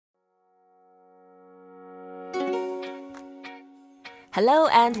Hello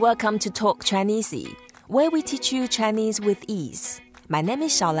and welcome to Talk Chinesey, where we teach you Chinese with ease. My name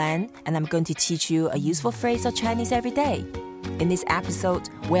is ShaoLan, and I'm going to teach you a useful phrase of Chinese every day. In this episode,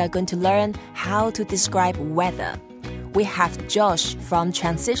 we are going to learn how to describe weather. We have Josh from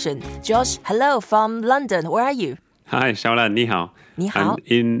Transition. Josh, hello from London. Where are you? Hi, ShaoLan, 你好. 你好. I'm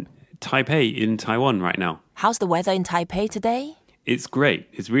in Taipei, in Taiwan right now. How's the weather in Taipei today? It's great.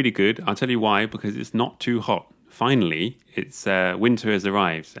 It's really good. I'll tell you why, because it's not too hot. Finally, it's winter has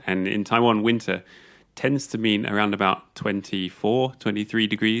arrived. And in Taiwan, winter tends to mean around about 24, 23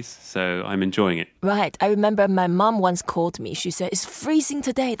 degrees. So I'm enjoying it. Right. I remember my mom once called me. She said, it's freezing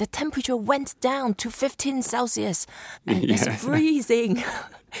today. The temperature went down to 15 Celsius. And it's freezing.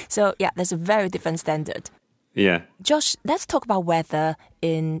 So, yeah, there's a very different standard. Yeah. Josh, let's talk about weather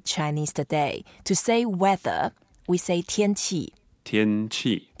in Chinese today. To say weather, we say 天气. 天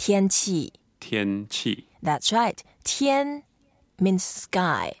气.天气.天气. That's right. 天 means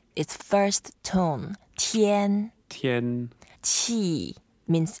sky. It's first tone. 天. 天. 气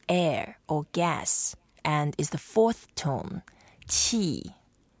means air or gas. And is the fourth tone. 气.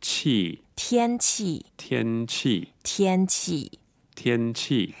 气. 天气. 天气. 天气. 天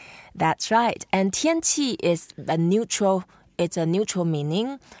气. That's right. And 天气 is a neutral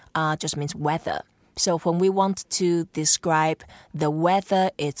meaning, just means weather. So when we want to describe the weather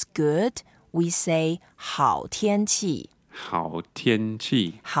is good, we say 好天气. 好天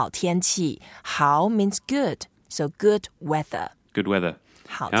气. 好天气. 好 means good. So good weather. Good weather.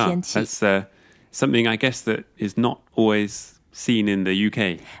 好天气. That's something I guess that is not always seen in the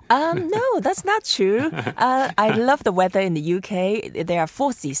UK. No, that's not true. I love the weather in the UK. There are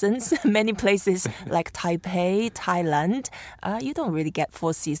 4 seasons. Many places like Taipei, Thailand, you don't really get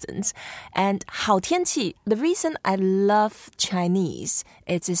 4 seasons. And 好天气, the reason I love Chinese,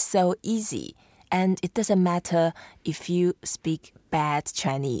 it is so easy. And it doesn't matter if you speak bad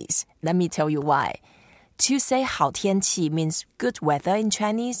Chinese. Let me tell you why. To say 好天气 means good weather in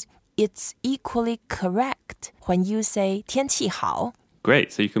Chinese. It's equally correct when you say 天气好.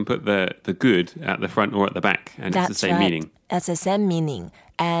 Great. So you can put the good at the front or at the back, and That's it's the same right. meaning. That's the same meaning.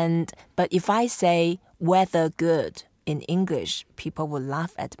 But if I say weather good in English, people will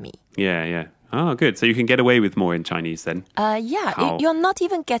laugh at me. Yeah. Oh, good. So you can get away with more in Chinese then. You're not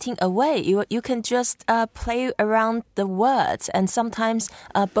even getting away. You can just play around the words, and sometimes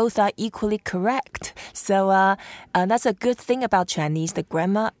both are equally correct. So that's a good thing about Chinese. The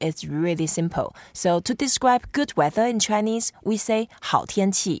grammar is really simple. So to describe good weather in Chinese, we say 好天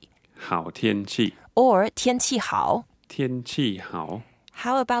气. 好天气. Or 天气好. 天气好.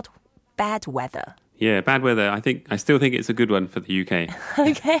 How about bad weather? Yeah, bad weather. I still think it's a good one for the UK.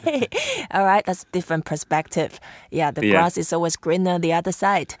 Okay. All right. That's a different perspective. Yeah, the grass is always greener the other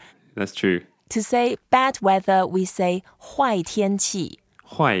side. That's true. To say bad weather, we say 坏天气.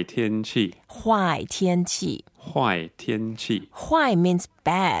 坏天气. 坏天气. 坏天气. 坏 means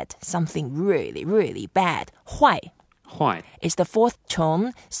bad, something really, really bad. 坏. 坏. It's the fourth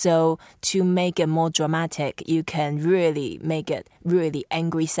tone, so to make it more dramatic, you can really make it really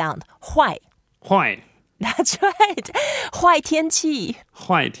angry sound. 坏. 坏. That's right. 坏天气.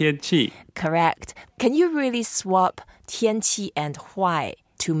 坏天气. Correct. Can you really swap 天气 and 坏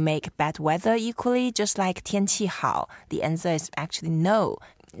to make bad weather equally, just like 天气好? The answer is actually no.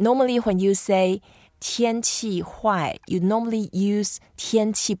 Normally, when you say 天气坏, you normally use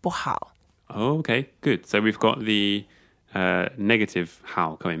天气不好. Oh, okay, good. So we've got the negative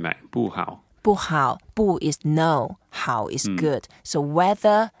好 coming back. 不好. 不好. 不 is no. 好 is good. So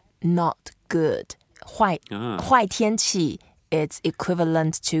weather, not good. 坏天气 it's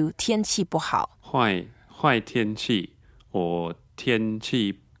equivalent to 天气不好. 坏天气 or 天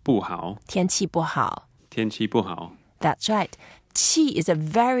气不好. 天气不好. 天气不好. That's right. 气 is a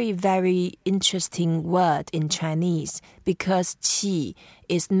very, very interesting word in Chinese because 气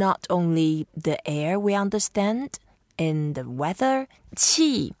is not only the air we understand in the weather.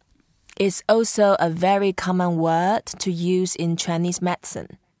 气 is also a very common word to use in Chinese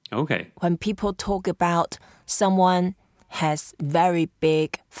medicine. Okay. When people talk about someone has very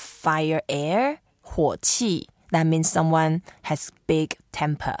big fire air, 火气, that means someone has big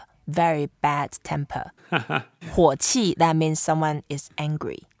temper, very bad temper. 火气, that means someone is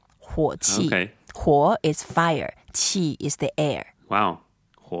angry. 火气. Okay. 火 is fire, 气 is the air. Wow.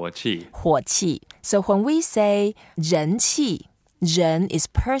 火气. 火气. So when we say 人气, 人 is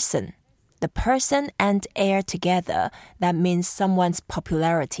person. The person and air together, that means someone's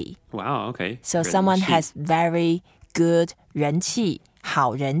popularity. Wow, okay. So someone has very good 人气,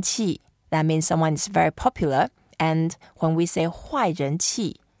 好人气. That means someone is very popular. And when we say 坏人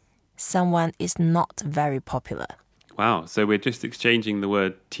气, someone is not very popular. Wow, so we're just exchanging the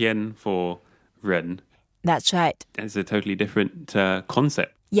word 天 for 人. That's right. It's a totally different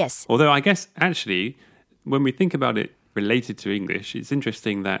concept. Yes. Although I guess actually, when we think about it related to English, it's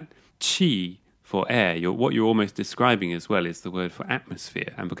interesting that qi for air, what you're almost describing as well is the word for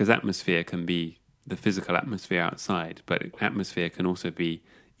atmosphere. And because atmosphere can be the physical atmosphere outside, but atmosphere can also be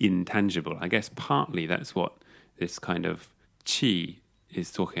intangible. I guess partly that's what this kind of qi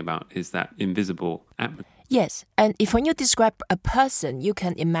is talking about, is that invisible atmosphere. Yes, and if when you describe a person, you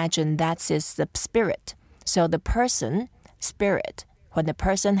can imagine that is the spirit. So the person, spirit. When the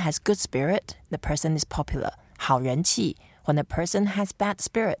person has good spirit, the person is popular. 好人气. When the person has bad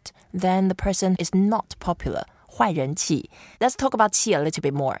spirit, then the person is not popular. 坏人气. Let's talk about 气 a little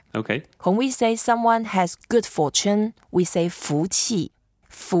bit more. Okay. When we say someone has good fortune, we say 福气.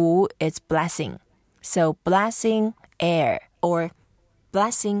 福 is blessing. So blessing air or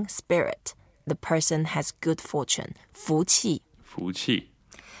blessing spirit. The person has good fortune. 福气. 福气.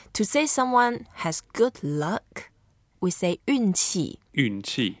 To say someone has good luck, we say 运气. 运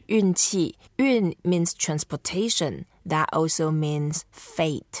气. 运气. 运 means transportation. That also means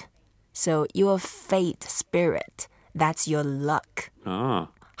fate. So your fate spirit, that's your luck. Ah.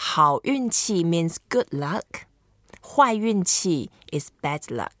 好运气 means good luck. 坏运气 is bad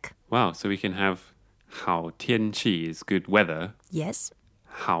luck. Wow, so we can have 好天气 is good weather. Yes.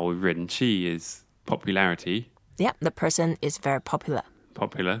 好人气 is popularity. Yeah, the person is very popular.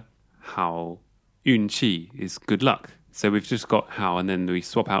 Popular. 好运气 is good luck. So we've just got 好 and then we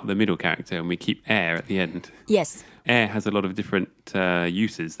swap out the middle character and we keep air at the end. Yes. Air has a lot of different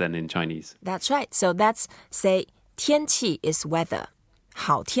uses then in Chinese. That's right. So that's, say, 天气 is weather.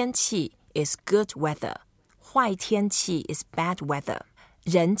 好天气 is good weather. 坏天气 is bad weather.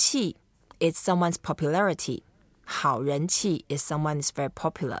 人气 is someone's popularity. 好人气 is someone is very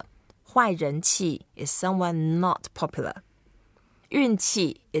popular. 坏人气 is someone not popular. 运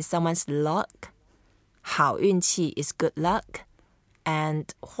气 is someone's luck. 好运气 is good luck. And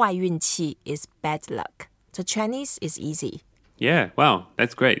坏运气 is bad luck. So Chinese is easy. Yeah, wow,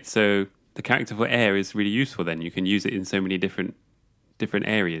 that's great. So the character for air is really useful then. You can use it in so many different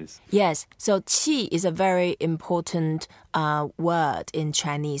areas. Yes, so qi is a very important word in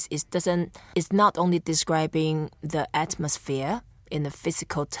Chinese. It's not only describing the atmosphere in a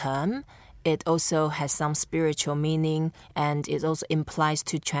physical term, it also has some spiritual meaning, and it also implies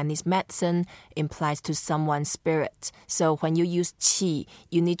to Chinese medicine, implies to someone's spirit. So when you use qi,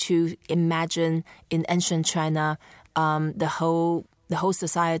 you need to imagine in ancient China, the whole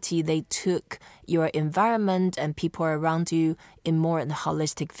society, they took your environment and people around you in more a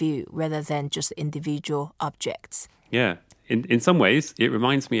holistic view rather than just individual objects. Yeah. In some ways, it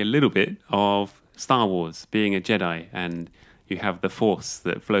reminds me a little bit of Star Wars, being a Jedi, and you have the Force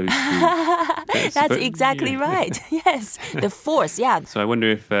that flows through. That's exactly right. Yes, the Force, yeah. So I wonder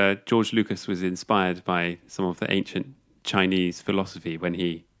if George Lucas was inspired by some of the ancient Chinese philosophy when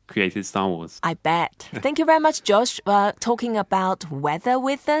he created Star Wars. I bet. Thank you very much, Josh, for talking about weather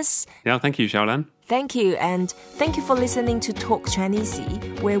with us. Yeah, thank you, ShaoLan. Thank you, and thank you for listening to Talk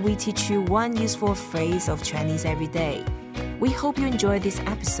Chinesey, where we teach you one useful phrase of Chinese every day. We hope you enjoyed this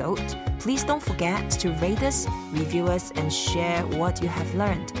episode. Please don't forget to rate us, review us, and share what you have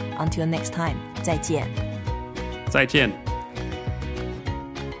learned. Until next time, 再见. 再见.